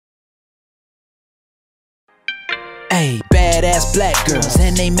Hey, badass black girls,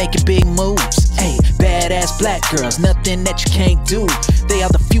 and they making big moves. Hey, badass black girls, nothing that you can't do. They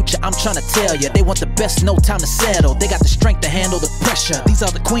are the future, I'm trying to tell ya. They want the best, no time to settle. They got the strength to handle the pressure. These are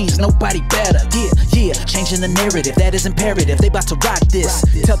the queens, nobody better. Yeah, changing the narrative, that is imperative. They about to rock this.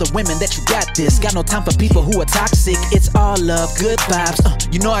 Tell the women that you got this. Got no time for people who are toxic. It's all love, good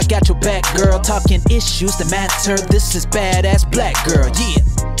vibes. You know I got your back, girl. Talking issues that matter. This is badass black girl, yeah.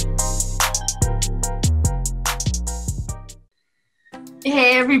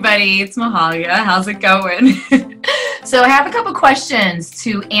 Hey everybody, it's Mahalia. How's it going? So I have a couple questions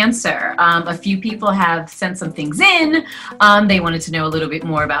to answer. A few people have sent some things in. They wanted to know a little bit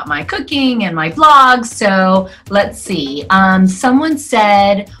more about my cooking and my vlogs. So let's see. Someone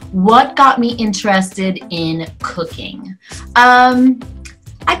said, what got me interested in cooking?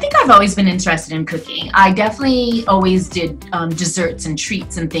 I think I've always been interested in cooking. I definitely always did desserts and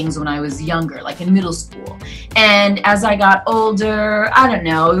treats and things when I was younger, like in middle school. And as I got older, I don't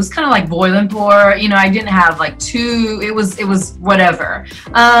know, it was kind of like boiling pour. You know, I didn't have like it was whatever.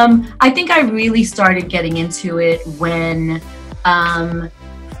 I think I really started getting into it when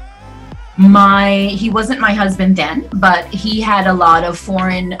he wasn't my husband then, but he had a lot of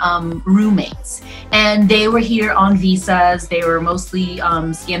foreign roommates, and they were here on visas. They were mostly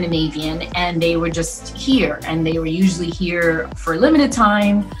Scandinavian, and they were just here, and they were usually here for a limited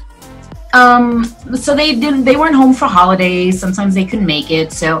time. So they weren't home for holidays. Sometimes they couldn't make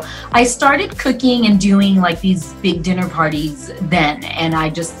it. So I started cooking and doing like these big dinner parties then, and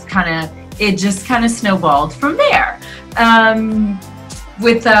it just kind of snowballed from there.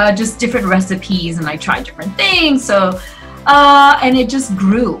 With just different recipes, and I tried different things, so and it just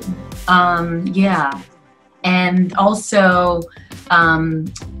grew. Yeah. And also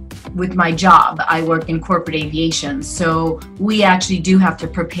with my job, I work in corporate aviation, so we actually do have to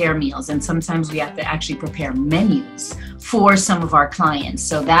prepare meals, and sometimes we have to actually prepare menus for some of our clients.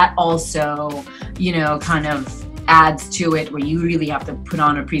 So that also, you know, kind of adds to it, where you really have to put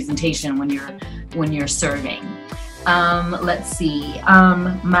on a presentation when you're serving. Let's see.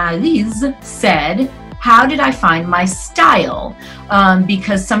 Marise said, how did I find my style?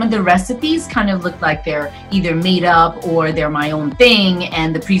 Because some of the recipes kind of look like they're either made up or they're my own thing,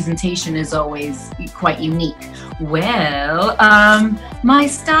 and the presentation is always quite unique. Well, my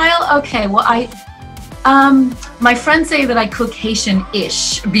style, okay, well, my friends say that I cook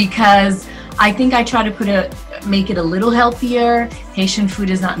Haitian-ish because I think I try to make it a little healthier. Haitian food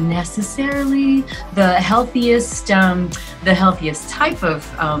is not necessarily the healthiest type of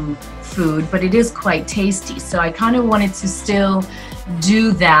food, but it is quite tasty. So I kind of wanted to still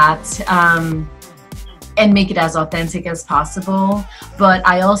do that and make it as authentic as possible. But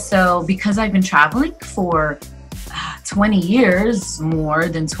I also, because I've been traveling for 20 years, more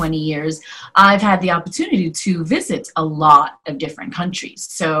than 20 years, I've had the opportunity to visit a lot of different countries.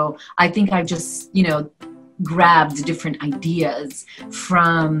 So I think I've just, you know, grabbed different ideas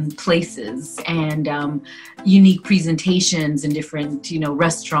from places and unique presentations in different, you know,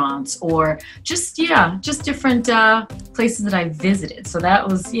 restaurants, or just, yeah, just different places that I've visited. So that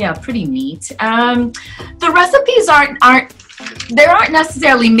was, yeah, pretty neat. The recipes aren't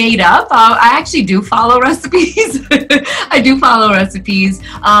necessarily made up. I actually do follow recipes. I do follow recipes,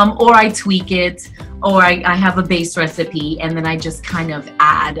 or I tweak it, or I have a base recipe, and then I just kind of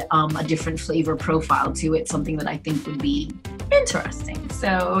add a different flavor profile to it, something that I think would be interesting.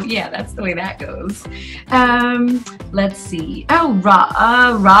 So yeah, that's the way that goes. Let's see. Oh,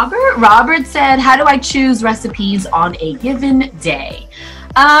 Robert said, how do I choose recipes on a given day?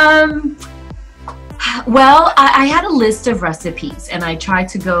 Well, I had a list of recipes, and I tried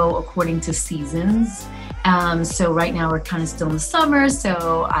to go according to seasons. So right now we're kind of still in the summer,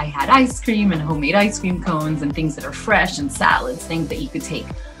 so I had ice cream and homemade ice cream cones and things that are fresh, and salads, things that you could take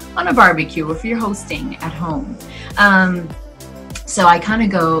on a barbecue if you're hosting at home. So I kind of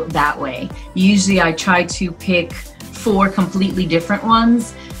go that way. Usually I try to pick 4 completely different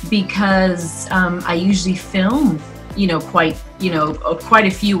ones, because I usually film, you know, quite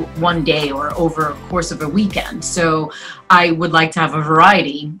a few one day or over a course of a weekend. So I would like to have a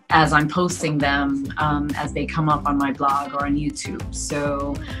variety as I'm posting them as they come up on my blog or on YouTube.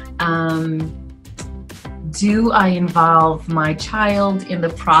 So do I involve my child in the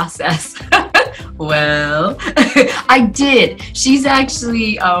process? Well, I did. She's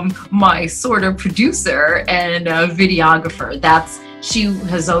actually my sort of producer and videographer. She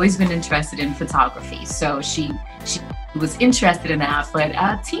has always been interested in photography, so she was interested in that, but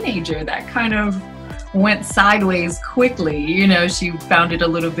a teenager, that kind of went sideways quickly. You know, she found it a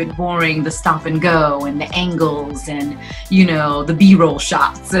little bit boring, the stop and go and the angles and, you know, the B-roll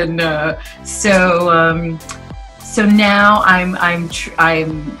shots. And so So now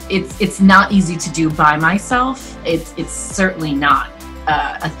it's not easy to do by myself. It's certainly not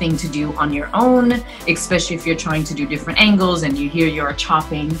a thing to do on your own, especially if you're trying to do different angles and you're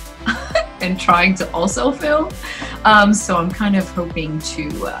chopping and trying to also film. So I'm kind of hoping to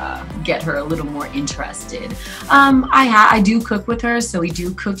get her a little more interested. I do cook with her, so we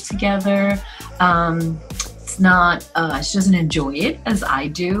do cook together. It's not, she doesn't enjoy it as I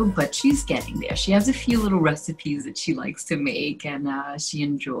do, but she's getting there. She has a few little recipes that she likes to make and she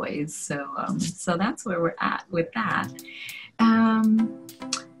enjoys. So that's where we're at with that.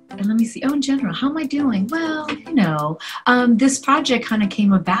 And let me see, in general, how am I doing? Well, this project kind of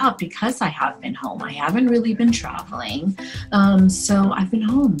came about because I have been home. I haven't really been traveling, so I've been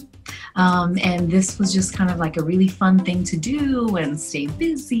home. And this was just kind of like a really fun thing to do and stay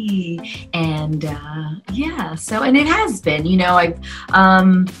busy. And yeah, and it has been,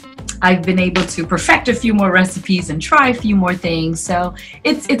 I've been able to perfect a few more recipes and try a few more things. So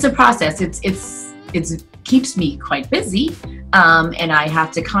it's a process. It keeps me quite busy. And I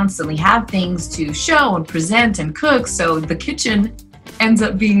have to constantly have things to show and present and cook. So the kitchen ends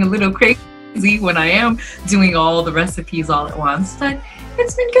up being a little crazy when I am doing all the recipes all at once. But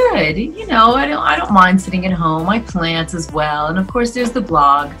it's been good. I don't mind sitting at home. I plant as well. And of course there's the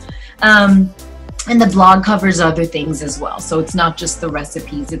blog. And the blog covers other things as well. So it's not just the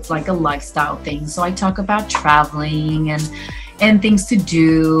recipes. It's like a lifestyle thing. So I talk about traveling and things to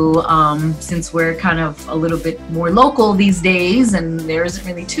do, since we're kind of a little bit more local these days and there isn't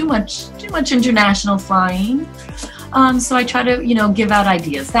really too much international flying. So I try to, give out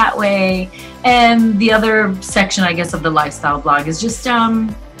ideas that way. And the other section, I guess, of the lifestyle blog is just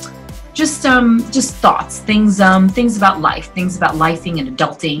thoughts, things about life, things about lifing and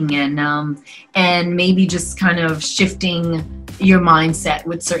adulting, and maybe just kind of shifting your mindset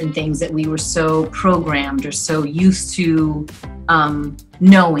with certain things that we were so programmed or so used to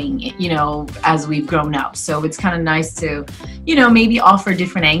knowing, as we've grown up. So it's kind of nice to, maybe offer a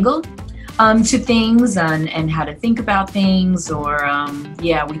different angle to things and how to think about things, or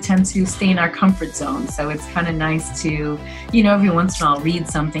yeah, we tend to stay in our comfort zone. So it's kind of nice to, every once in a while read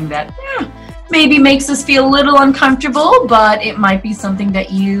something that maybe makes us feel a little uncomfortable, but it might be something that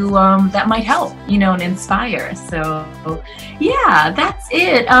that might help, and inspire. So yeah, that's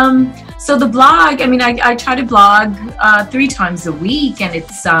it. So the blog, I try to blog 3 times a week, and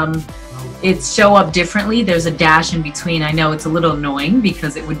it's Show Up Differently. There's a dash in between. I know it's a little annoying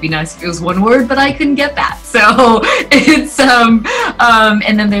because it would be nice if it was one word, but I couldn't get that. So it's,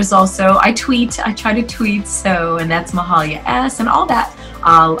 and then there's also, I try to tweet. So, and that's Mahalia S and all that.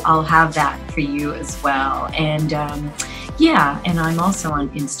 I'll have that for you as well. And yeah, and I'm also on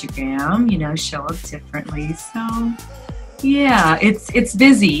Instagram, Show Up Differently. So yeah, it's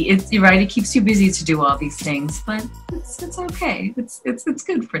busy. You're right. It keeps you busy to do all these things, but it's okay. It's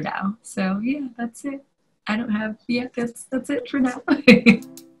good for now. So yeah, that's it. I don't have, yeah, that's it for now.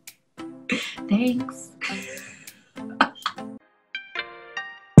 Thanks.